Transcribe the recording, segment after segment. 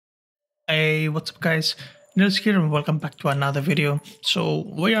Hey, what's up guys? Nils here and welcome back to another video. So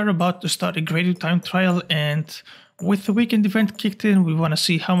we are about to start a graded time trial, and with the weekend event kicked in, we want to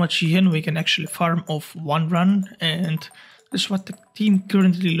see how much yen we can actually farm off one run, and this is what the team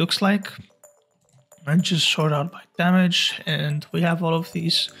currently looks like. And just sort out by damage, and we have all of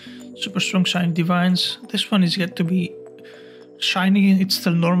these super strong shiny divines. This one is yet to be shiny, it's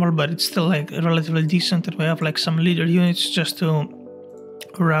still normal, but it's still like relatively decent, and we have like some leader units just to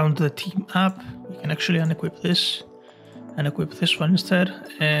round the team up. We can actually unequip this and equip this one instead,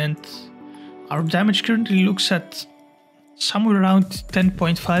 and our damage currently looks at somewhere around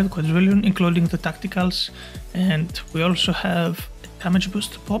 10.5 quadrillion including the tacticals, and we also have a damage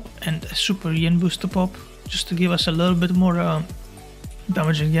boost to pop and a super yen boost to pop just to give us a little bit more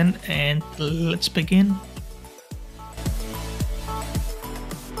damage again. And let's begin.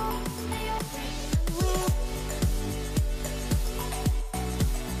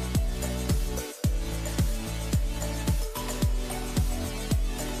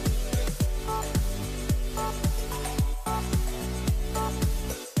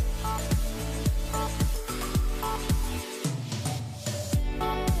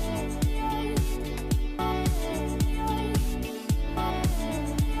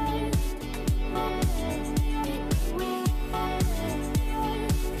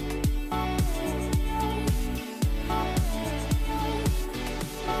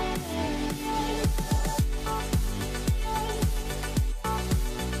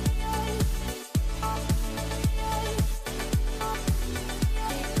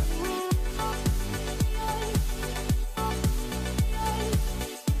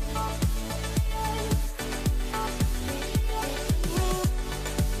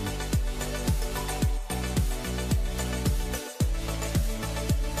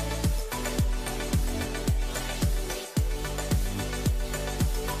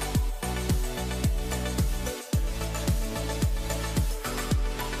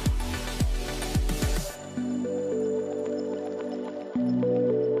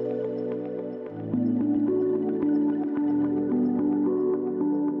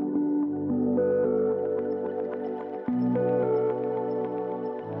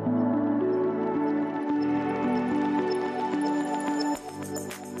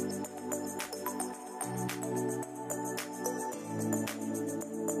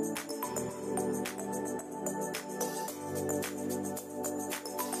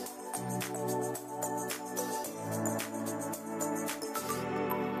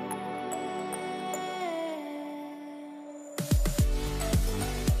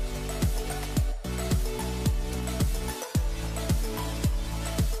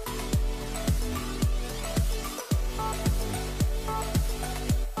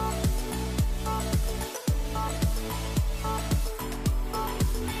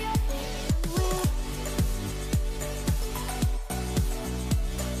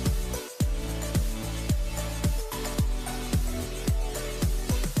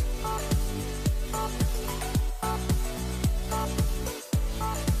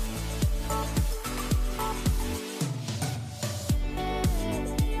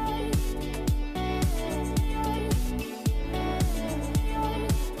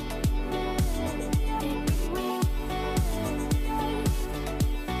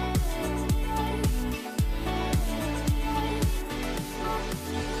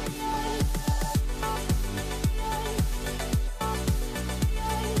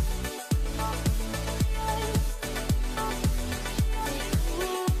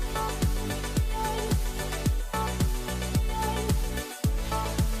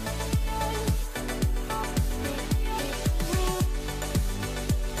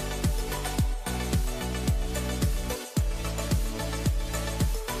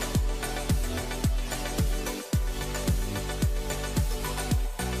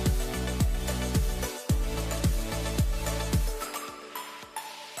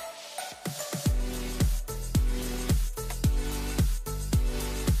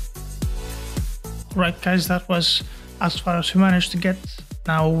 Right guys, that was as far as we managed to get.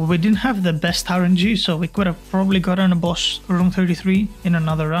 Now, we didn't have the best RNG, so we could have probably gotten a boss room 33 in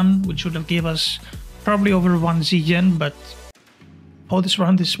another run, which would have gave us probably over 1Z yen, but for this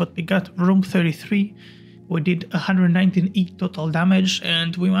round, this is what we got. Room 33, we did 119 E total damage,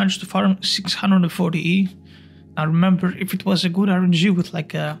 and we managed to farm 640 E. Now remember, if it was a good RNG with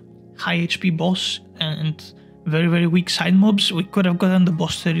like a high HP boss and very weak side mobs, we could have gotten the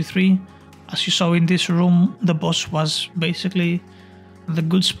boss 33. As you saw in this room, the boss was basically the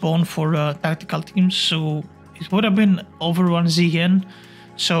good spawn for tactical teams, so it would have been over 1Z yen.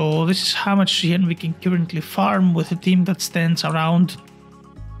 So this is how much yen we can currently farm with a team that stands around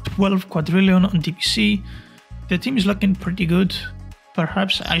 12 quadrillion on DPC. The team is looking pretty good.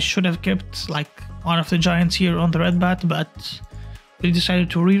 Perhaps I should have kept like one of the giants here on the red bat, but we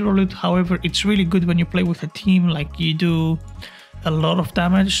decided to reroll it. However, it's really good when you play with a team, like you do a lot of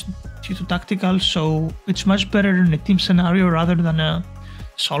damage due to tactical, so it's much better in a team scenario rather than a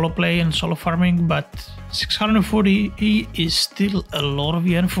solo play and solo farming. But 640 is still a lot of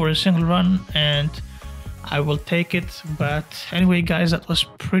yen for a single run, and I will take it. But anyway guys, that was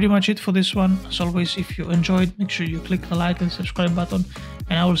pretty much it for this one. As always, if you enjoyed, make sure you click the like and subscribe button,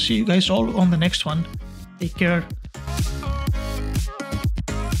 and I will see you guys all on the next one. Take care.